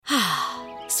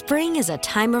Spring is a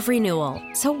time of renewal,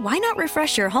 so why not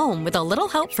refresh your home with a little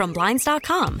help from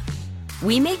Blinds.com?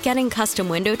 We make getting custom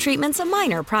window treatments a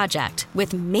minor project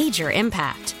with major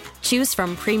impact. Choose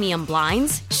from premium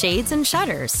blinds, shades, and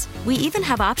shutters. We even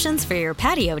have options for your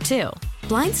patio, too.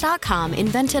 Blinds.com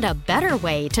invented a better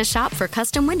way to shop for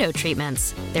custom window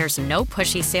treatments. There's no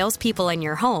pushy salespeople in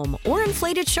your home or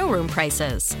inflated showroom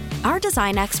prices. Our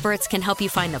design experts can help you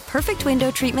find the perfect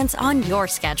window treatments on your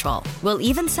schedule. We'll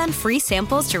even send free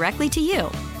samples directly to you.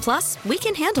 Plus, we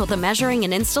can handle the measuring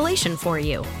and installation for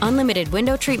you. Unlimited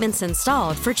window treatments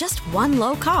installed for just one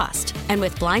low cost. And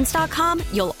with Blinds.com,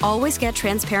 you'll always get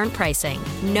transparent pricing.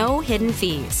 No hidden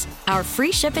fees. Our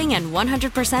free shipping and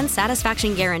 100%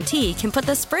 satisfaction guarantee can put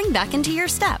the spring back into your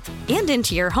step and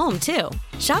into your home, too.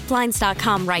 Shop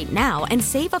Blinds.com right now and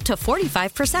save up to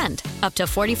 45%. Up to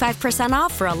 45%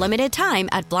 off for a limited time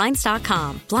at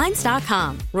Blinds.com.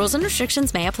 Blinds.com. Rules and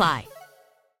restrictions may apply.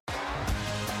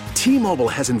 T-Mobile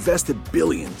has invested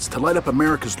billions to light up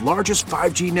America's largest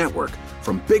 5G network,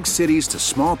 from big cities to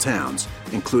small towns,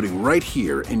 including right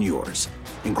here in yours.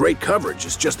 And great coverage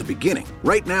is just the beginning.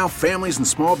 Right now, families and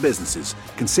small businesses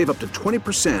can save up to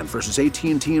 20% versus AT&T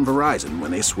and Verizon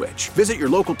when they switch. Visit your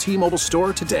local T-Mobile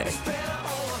store today.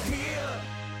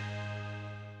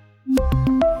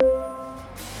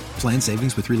 Plan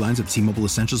savings with 3 lines of T-Mobile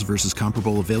Essentials versus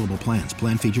comparable available plans.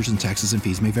 Plan features and taxes and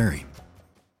fees may vary.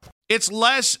 It's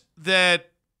less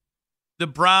that the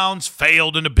Browns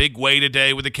failed in a big way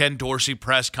today with the Ken Dorsey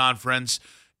press conference.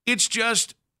 It's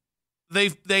just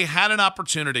they had an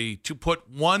opportunity to put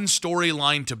one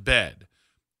storyline to bed.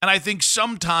 And I think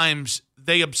sometimes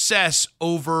they obsess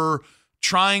over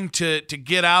trying to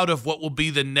get out of what will be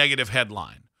the negative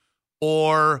headline.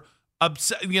 Or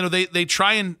they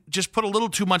try and just put a little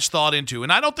too much thought into.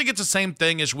 And I don't think it's the same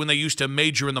thing as when they used to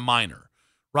major in the minor,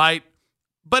 right?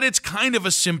 But it's kind of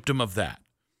a symptom of that.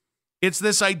 It's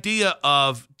this idea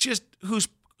of just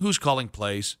who's calling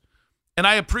plays. And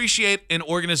I appreciate an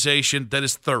organization that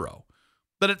is thorough.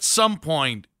 But at some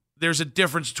point, there's a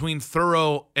difference between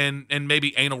thorough and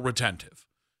maybe anal retentive.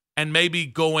 And maybe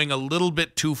going a little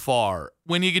bit too far.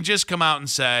 When you can just come out and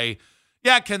say,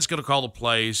 yeah, Ken's going to call the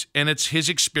plays. And it's his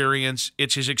experience.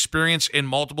 It's his experience in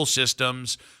multiple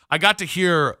systems. I got to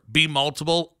hear be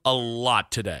multiple a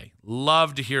lot today.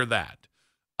 Love to hear that.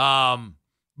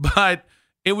 But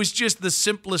it was just the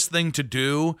simplest thing to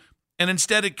do, and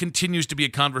instead it continues to be a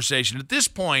conversation. At this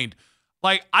point,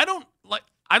 I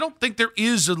don't think there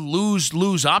is a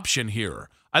lose-lose option here.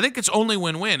 I think it's only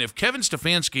win-win. If Kevin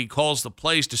Stefanski calls the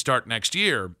plays to start next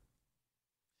year,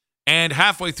 and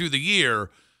halfway through the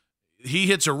year he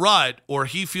hits a rut, or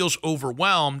he feels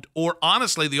overwhelmed, or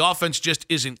honestly the offense just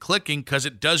isn't clicking because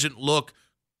it doesn't look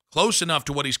close enough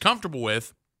to what he's comfortable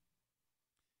with,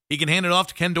 he can hand it off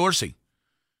to Ken Dorsey.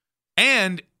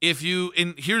 And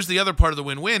here's the other part of the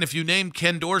win-win. If you name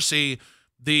Ken Dorsey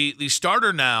the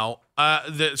starter now,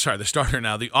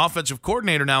 the offensive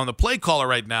coordinator now and the play caller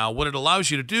right now, what it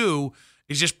allows you to do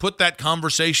is just put that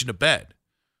conversation to bed.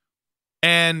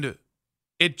 And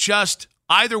it just,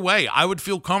 either way, I would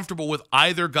feel comfortable with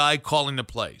either guy calling the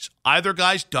plays. Either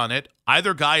guy's done it.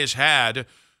 Either guy has had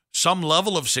some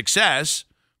level of success,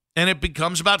 and it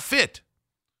becomes about fit.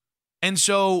 And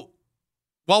so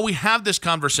while we have this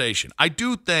conversation, I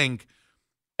do think,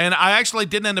 and I actually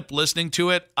didn't end up listening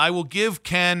to it, I will give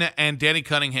Ken and Danny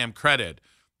Cunningham credit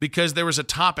because there was a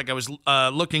topic. I was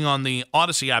looking on the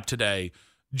Odyssey app today,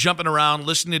 jumping around,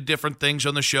 listening to different things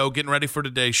on the show, getting ready for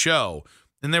today's show.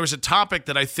 And there was a topic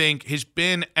that I think has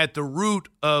been at the root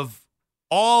of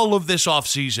all of this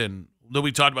offseason that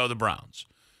we talked about with the Browns.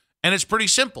 And it's pretty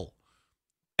simple.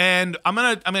 And I'm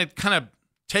gonna kind of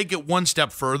take it one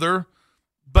step further,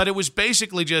 but it was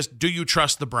basically just, do you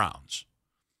trust the Browns?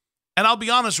 And I'll be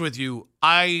honest with you,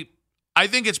 I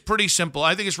think it's pretty simple.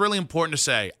 I think it's really important to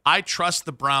say, I trust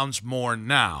the Browns more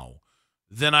now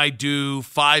than I do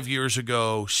 5 years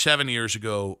ago, 7 years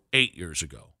ago, 8 years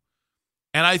ago.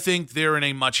 And I think they're in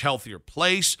a much healthier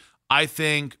place. I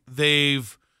think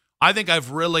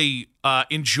I've really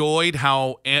enjoyed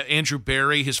how Andrew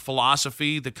Berry, his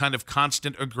philosophy, the kind of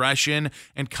constant aggression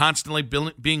and constantly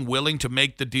being willing to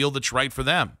make the deal that's right for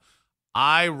them.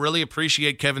 I really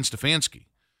appreciate Kevin Stefanski.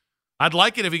 I'd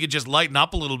like it if he could just lighten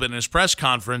up a little bit in his press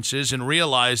conferences and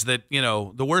realize that,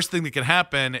 the worst thing that can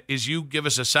happen is you give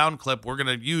us a sound clip we're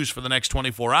going to use for the next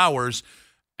 24 hours,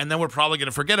 and then we're probably going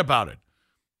to forget about it.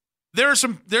 There's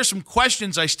some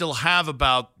questions I still have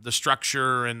about the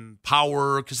structure and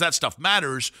power because that stuff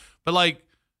matters. But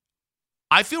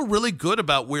I feel really good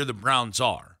about where the Browns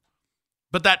are.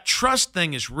 But that trust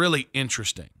thing is really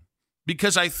interesting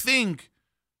because I think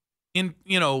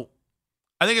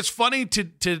I think it's funny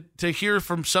to hear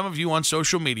from some of you on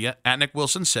social media. At Nick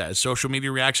Wilson Says, social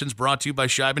media reactions brought to you by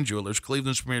Scheiben Jewelers,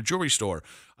 Cleveland's premier jewelry store.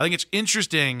 I think it's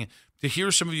interesting to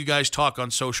hear some of you guys talk on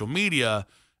social media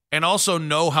and also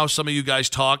know how some of you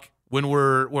guys talk when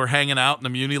we're hanging out in the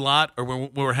Muni lot or when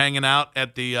we're hanging out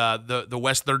at the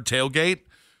West 3rd tailgate,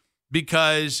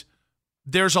 because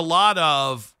there's a lot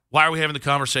of, why are we having the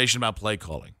conversation about play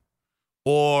calling?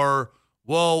 Or,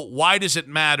 well, why does it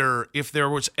matter if there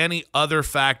was any other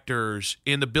factors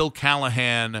in the Bill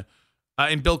Callahan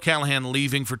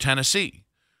leaving for Tennessee?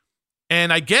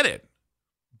 And I get it,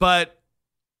 but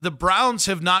the Browns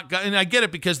have not gotten, and I get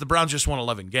it because the Browns just won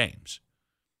 11 games.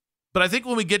 But I think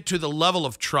when we get to the level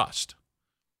of trust,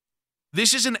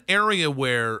 this is an area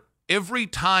where every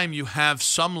time you have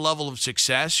some level of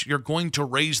success, you're going to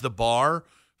raise the bar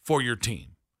for your team.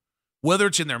 Whether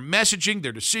it's in their messaging,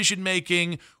 their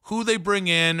decision-making, who they bring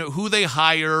in, who they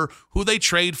hire, who they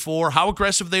trade for, how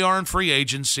aggressive they are in free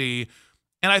agency.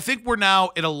 And I think we're now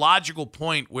at a logical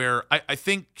point where I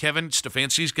think Kevin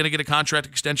Stefanski is going to get a contract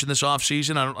extension this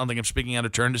offseason. I don't think I'm speaking out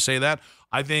of turn to say that.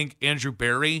 I think Andrew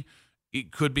Berry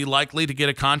could be likely to get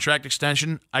a contract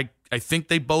extension. I think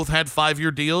they both had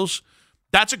 5-year deals.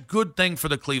 That's a good thing for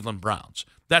the Cleveland Browns.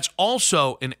 That's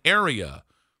also an area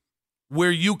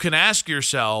where you can ask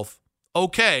yourself,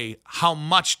 okay, how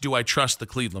much do I trust the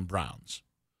Cleveland Browns?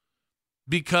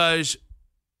 Because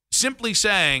simply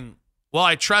saying, well,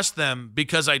 I trust them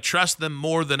because I trust them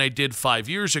more than I did 5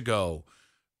 years ago,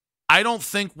 I don't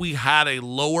think we had a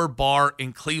lower bar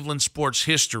in Cleveland sports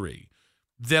history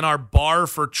than our bar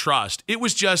for trust. It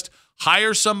was just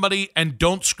hire somebody and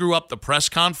don't screw up the press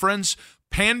conference,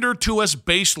 pander to us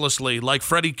baselessly like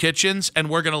Freddie Kitchens, and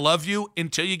we're going to love you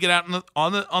until you get out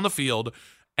on the field,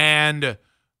 and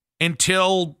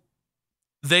until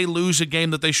they lose a game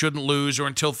that they shouldn't lose, or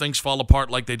until things fall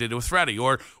apart like they did with Freddie,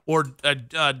 or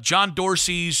John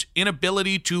Dorsey's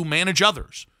inability to manage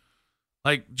others.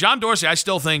 Like, John Dorsey, I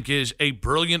still think, is a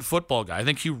brilliant football guy. I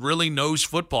think he really knows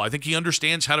football. I think he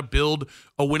understands how to build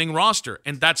a winning roster,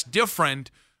 and that's different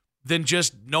than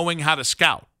just knowing how to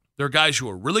scout. There are guys who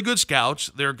are really good scouts.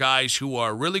 There are guys who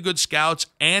are really good scouts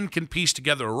and can piece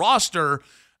together a roster.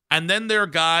 And then there are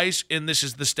guys, and this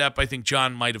is the step I think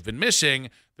John might have been missing,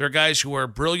 there are guys who are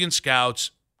brilliant scouts,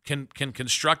 can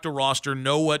construct a roster,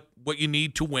 know what you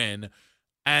need to win,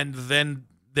 and then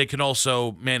they can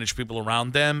also manage people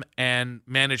around them and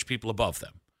manage people above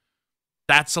them.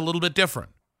 That's a little bit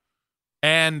different.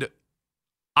 And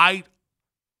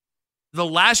the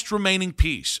last remaining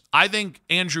piece, I think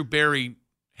Andrew Berry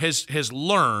has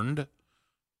learned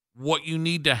what you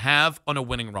need to have on a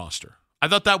winning roster. I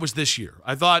thought that was this year.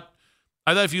 I thought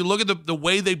if you look at the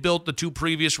way they built the two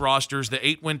previous rosters, the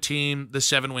 8-win team, the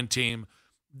 7-win team,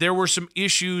 there were some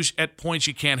issues at points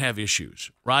you can't have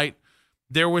issues, right?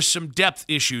 There was some depth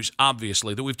issues,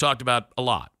 obviously, that we've talked about a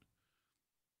lot.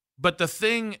 But the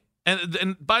thing,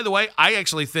 and by the way, I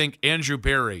actually think Andrew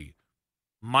Berry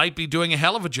might be doing a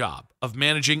hell of a job of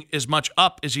managing as much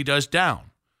up as he does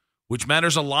down, which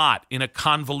matters a lot in a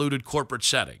convoluted corporate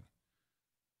setting.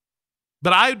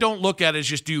 But I don't look at it as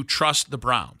just, do you trust the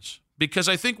Browns? Because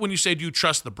I think when you say, do you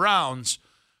trust the Browns,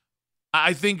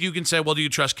 I think you can say, well, do you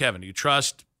trust Kevin? Do you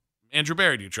trust Andrew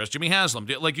Berry? Do you trust Jimmy Haslam?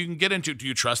 You can get into, do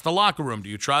you trust the locker room? Do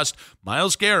you trust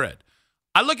Myles Garrett?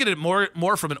 I look at it more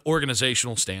from an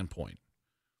organizational standpoint,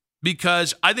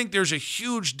 because I think there's a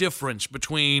huge difference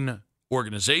between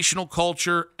organizational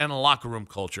culture and a locker room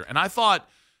culture. And I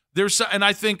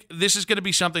think this is going to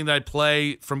be something that I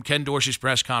play from Ken Dorsey's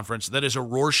press conference that is a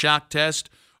Rorschach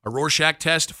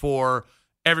test for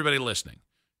everybody listening.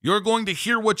 You're going to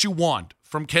hear what you want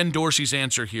from Ken Dorsey's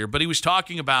answer here, but he was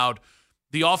talking about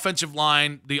the offensive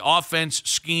line, the offense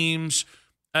schemes.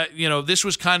 This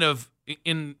was kind of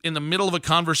in the middle of a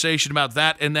conversation about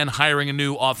that, and then hiring a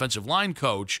new offensive line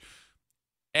coach.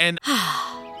 And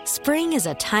Spring is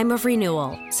a time of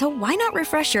renewal, so why not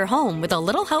refresh your home with a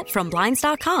little help from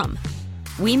Blinds.com?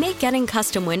 We make getting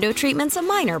custom window treatments a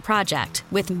minor project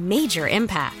with major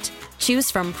impact.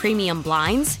 Choose from premium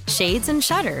blinds, shades, and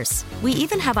shutters. We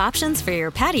even have options for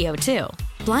your patio, too.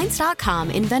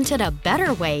 Blinds.com invented a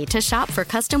better way to shop for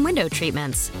custom window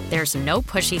treatments. There's no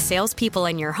pushy salespeople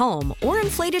in your home or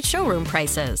inflated showroom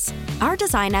prices. Our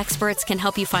design experts can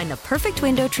help you find the perfect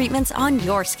window treatments on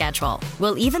your schedule.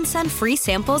 We'll even send free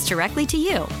samples directly to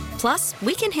you. Plus,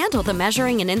 we can handle the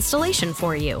measuring and installation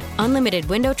for you. Unlimited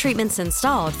window treatments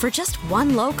installed for just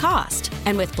one low cost.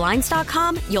 And with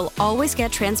Blinds.com, you'll always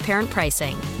get transparent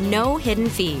pricing. No hidden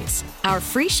fees. Our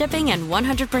free shipping and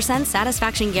 100%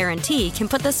 satisfaction guarantee can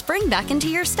put the spring back into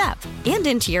your step and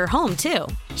into your home, too.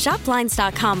 Shop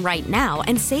Blinds.com right now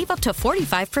and save up to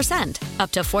 45%.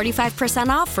 Up to 45%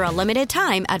 off for a limited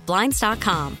time at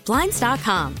Blinds.com.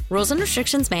 Blinds.com. Rules and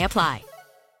restrictions may apply.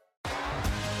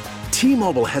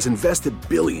 T-Mobile has invested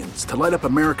billions to light up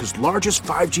America's largest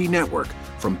 5G network,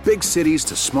 from big cities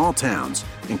to small towns,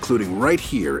 including right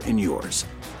here in yours.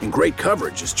 And great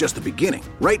coverage is just the beginning.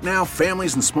 Right now,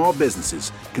 families and small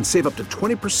businesses can save up to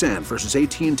 20% versus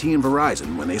AT&T and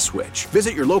Verizon when they switch.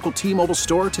 Visit your local T-Mobile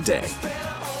store today.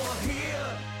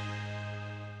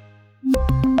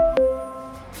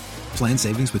 Plan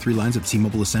savings with 3 lines of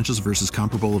T-Mobile Essentials versus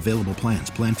comparable available plans.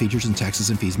 Plan features and taxes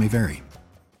and fees may vary.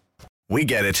 We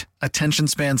get it. Attention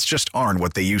spans just aren't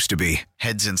what they used to be.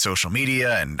 Heads in social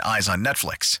media and eyes on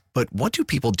Netflix. But what do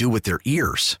people do with their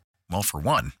ears? Well, for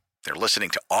one, they're listening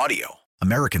to audio.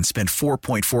 Americans spend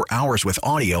 4.4 hours with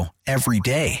audio every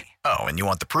day. Oh, and you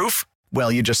want the proof?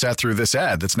 Well, you just sat through this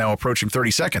ad that's now approaching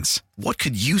 30 seconds. What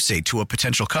could you say to a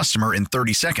potential customer in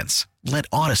 30 seconds? Let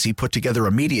Odyssey put together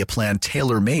a media plan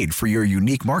tailor-made for your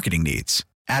unique marketing needs.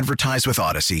 Advertise with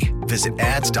Odyssey. Visit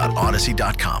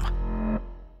ads.odyssey.com.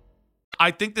 I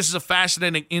think this is a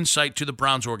fascinating insight to the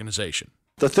Browns organization.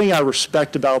 The thing I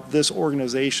respect about this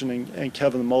organization and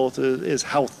Kevin Mulleth is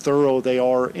how thorough they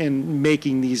are in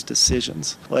making these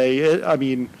decisions.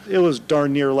 It was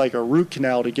darn near like a root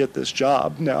canal to get this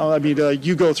job. Now,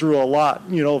 you go through a lot,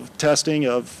 of testing,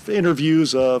 of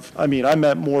interviews, I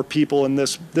met more people in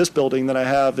this building than I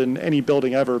have in any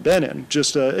building I've ever been in,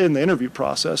 just in the interview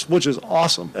process, which is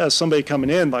awesome. As somebody coming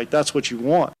in, that's what you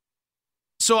want.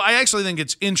 So I actually think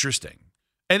it's interesting.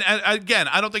 And again,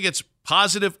 I don't think it's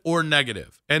positive or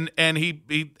negative. And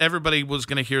he everybody was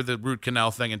going to hear the root canal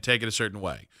thing and take it a certain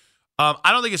way. I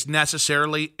don't think it's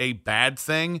necessarily a bad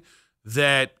thing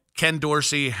that Ken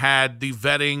Dorsey had the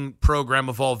vetting program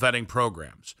of all vetting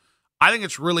programs. I think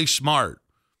it's really smart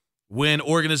when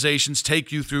organizations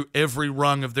take you through every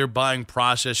rung of their buying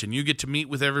process and you get to meet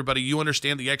with everybody, you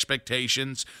understand the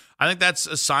expectations. I think that's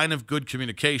a sign of good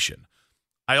communication.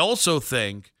 I also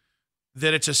think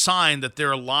that it's a sign that there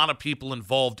are a lot of people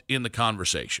involved in the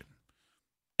conversation.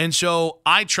 And so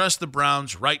I trust the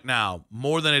Browns right now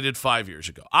more than I did 5 years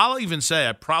ago. I'll even say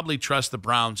I probably trust the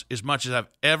Browns as much as I've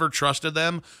ever trusted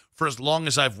them for as long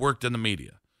as I've worked in the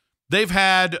media. They've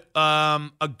had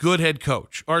a good head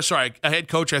coach, a head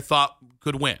coach I thought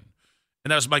could win,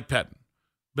 and that was Mike Pettin.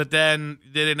 But then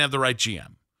they didn't have the right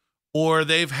GM. Or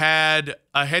they've had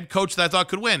a head coach that I thought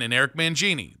could win, in Eric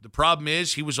Mangini. The problem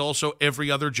is he was also every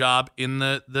other job in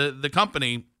the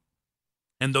company,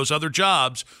 and those other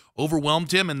jobs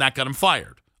overwhelmed him, and that got him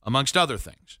fired, amongst other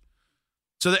things.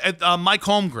 So Mike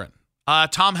Holmgren,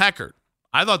 Tom Heckert,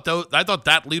 I thought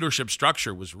that leadership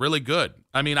structure was really good.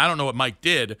 I don't know what Mike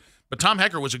did, but Tom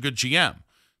Heckert was a good GM.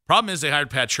 Problem is they hired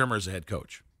Pat Shurmur as a head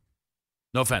coach.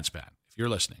 No offense, Pat, if you're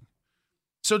listening.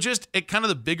 So just kind of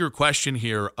the bigger question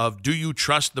here of, do you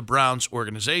trust the Browns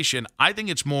organization? I think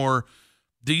it's more,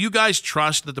 do you guys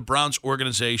trust that the Browns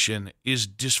organization is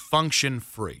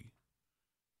dysfunction-free?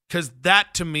 Because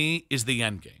that, to me, is the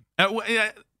end game.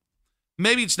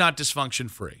 Maybe it's not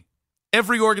dysfunction-free.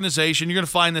 Every organization, you're going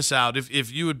to find this out.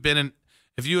 If you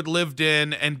had lived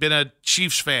in and been a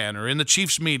Chiefs fan, or in the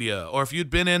Chiefs media, or if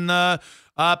you'd been in the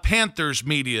Panthers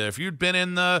media, if you'd been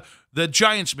in the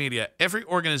Giants media, every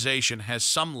organization has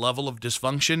some level of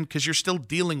dysfunction because you're still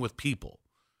dealing with people.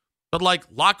 But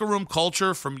locker room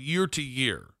culture from year to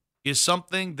year is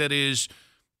something that is,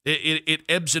 it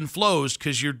ebbs and flows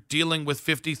because you're dealing with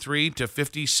 53 to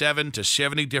 57 to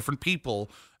 70 different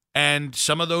people. And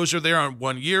some of those are there on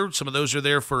 1 year. Some of those are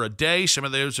there for a day. Some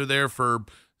of those are there for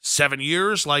 7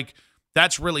 years.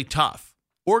 That's really tough.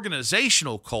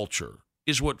 Organizational culture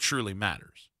is what truly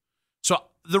matters. So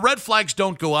the red flags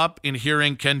don't go up in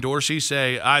hearing Ken Dorsey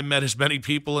say, I met as many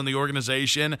people in the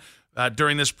organization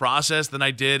during this process than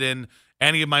I did in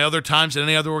any of my other times in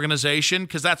any other organization,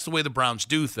 because that's the way the Browns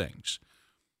do things.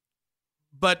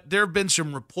 But there have been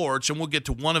some reports, and we'll get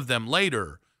to one of them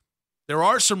later. There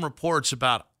are some reports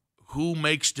about who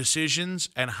makes decisions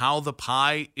and how the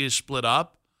pie is split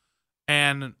up,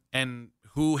 and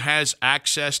who has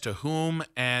access to whom,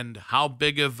 and how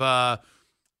big of an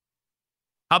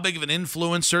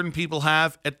influence certain people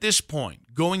have at this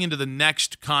point, going into the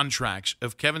next contracts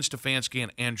of Kevin Stefanski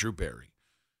and Andrew Berry.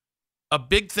 A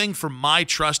big thing for my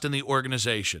trust in the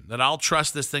organization, that I'll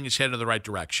trust this thing is headed in the right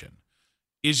direction,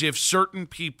 is if certain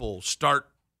people start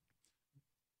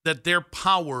that their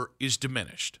power is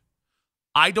diminished.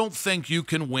 I don't think you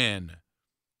can win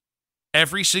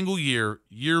every single year,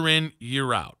 year in,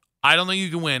 year out. I don't think you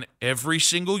can win every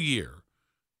single year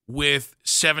with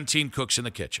 17 cooks in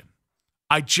the kitchen.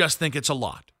 I just think it's a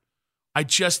lot. I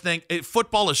just think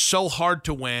football is so hard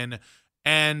to win,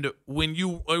 and when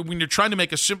you're trying to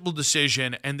make a simple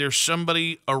decision and there's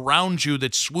somebody around you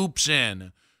that swoops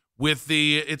in with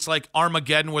it's like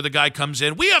Armageddon where the guy comes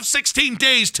in, we have 16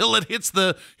 days till it hits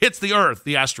the Earth,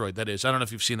 the asteroid, that is. I don't know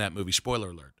if you've seen that movie, spoiler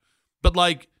alert. But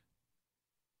like,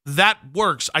 that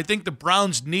works. I think the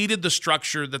Browns needed the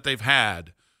structure that they've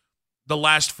had the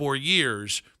last 4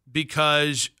 years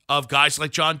because of guys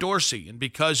like John Dorsey and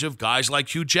because of guys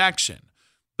like Hugh Jackson.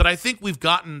 But I think we've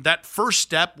gotten, that first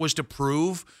step was to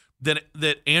prove that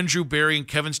Andrew Berry and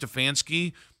Kevin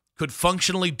Stefanski could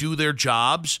functionally do their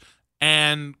jobs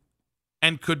and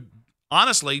could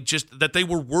honestly just that they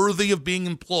were worthy of being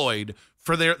employed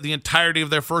for the entirety of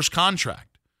their first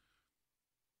contract.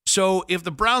 So if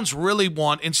the Browns really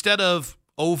want, instead of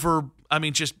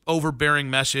just overbearing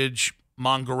message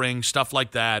mongering, stuff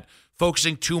like that,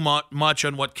 focusing too much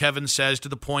on what Kevin says to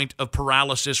the point of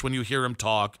paralysis when you hear him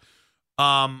talk,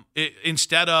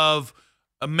 instead of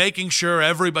making sure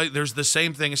everybody, there's the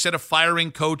same thing, instead of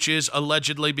firing coaches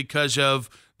allegedly because of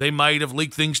they might have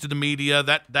leaked things to the media,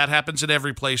 that happens in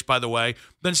every place, by the way,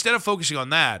 but instead of focusing on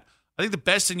that, I think the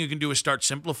best thing you can do is start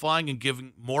simplifying and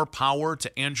giving more power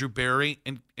to Andrew Berry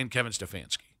and Kevin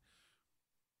Stefanski.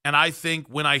 And I think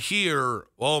when I hear,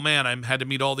 oh man, I had to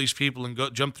meet all these people and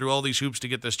jump through all these hoops to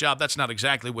get this job, that's not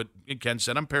exactly what Ken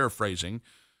said. I'm paraphrasing.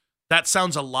 That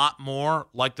sounds a lot more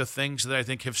like the things that I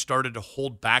think have started to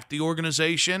hold back the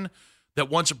organization that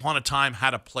once upon a time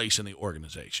had a place in the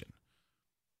organization.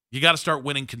 You got to start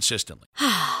winning consistently.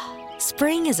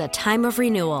 Spring is a time of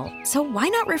renewal, so why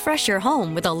not refresh your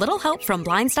home with a little help from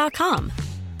Blinds.com?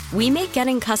 We make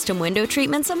getting custom window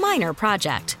treatments a minor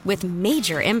project with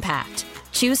major impact.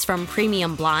 Choose from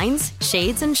premium blinds,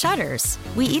 shades, and shutters.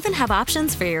 We even have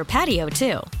options for your patio,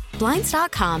 too.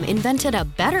 Blinds.com invented a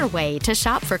better way to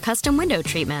shop for custom window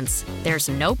treatments. There's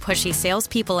no pushy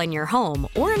salespeople in your home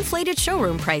or inflated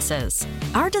showroom prices.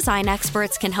 Our design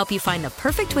experts can help you find the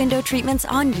perfect window treatments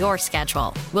on your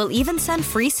schedule. We'll even send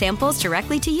free samples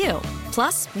directly to you.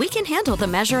 Plus, we can handle the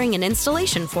measuring and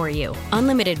installation for you.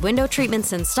 Unlimited window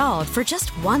treatments installed for just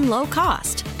one low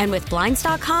cost. And with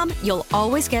Blinds.com, you'll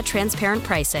always get transparent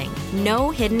pricing. No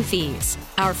hidden fees.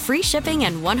 Our free shipping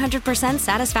and 100%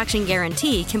 satisfaction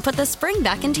guarantee can put the spring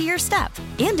back into your step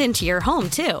and into your home,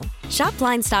 too. Shop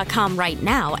Blinds.com right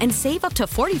now and save up to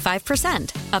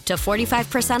 45%. Up to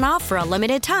 45% off for a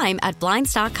limited time at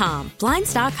Blinds.com.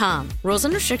 Blinds.com. Rules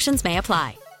and restrictions may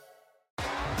apply.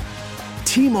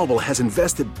 T-Mobile has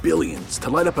invested billions to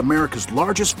light up America's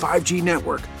largest 5G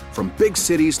network, from big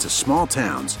cities to small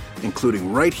towns,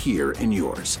 including right here in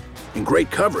yours. And great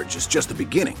coverage is just the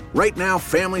beginning. Right now,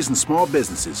 families and small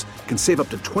businesses can save up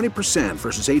to 20%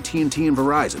 versus AT&T and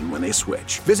Verizon when they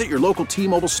switch. Visit your local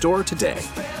T-Mobile store today.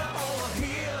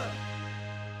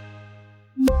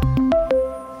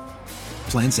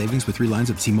 Plan savings with 3 lines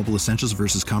of T-Mobile Essentials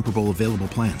versus comparable available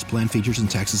plans. Plan features and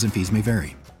taxes and fees may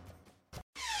vary.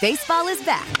 Baseball is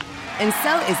back, and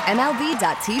so is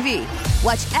MLB.tv.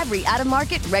 Watch every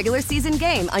out-of-market regular season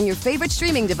game on your favorite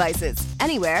streaming devices,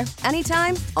 anywhere,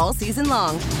 anytime, all season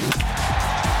long.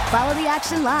 Follow the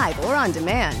action live or on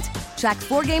demand. Track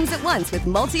 4 games at once with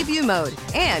multi-view mode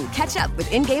and catch up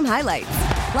with in-game highlights.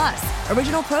 Plus,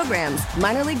 original programs,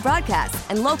 minor league broadcasts,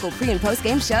 and local pre- and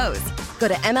post-game shows. Go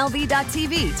to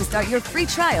MLB.tv to start your free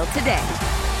trial today.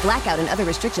 Blackout and other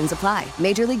restrictions apply.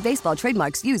 Major League Baseball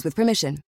trademarks used with permission.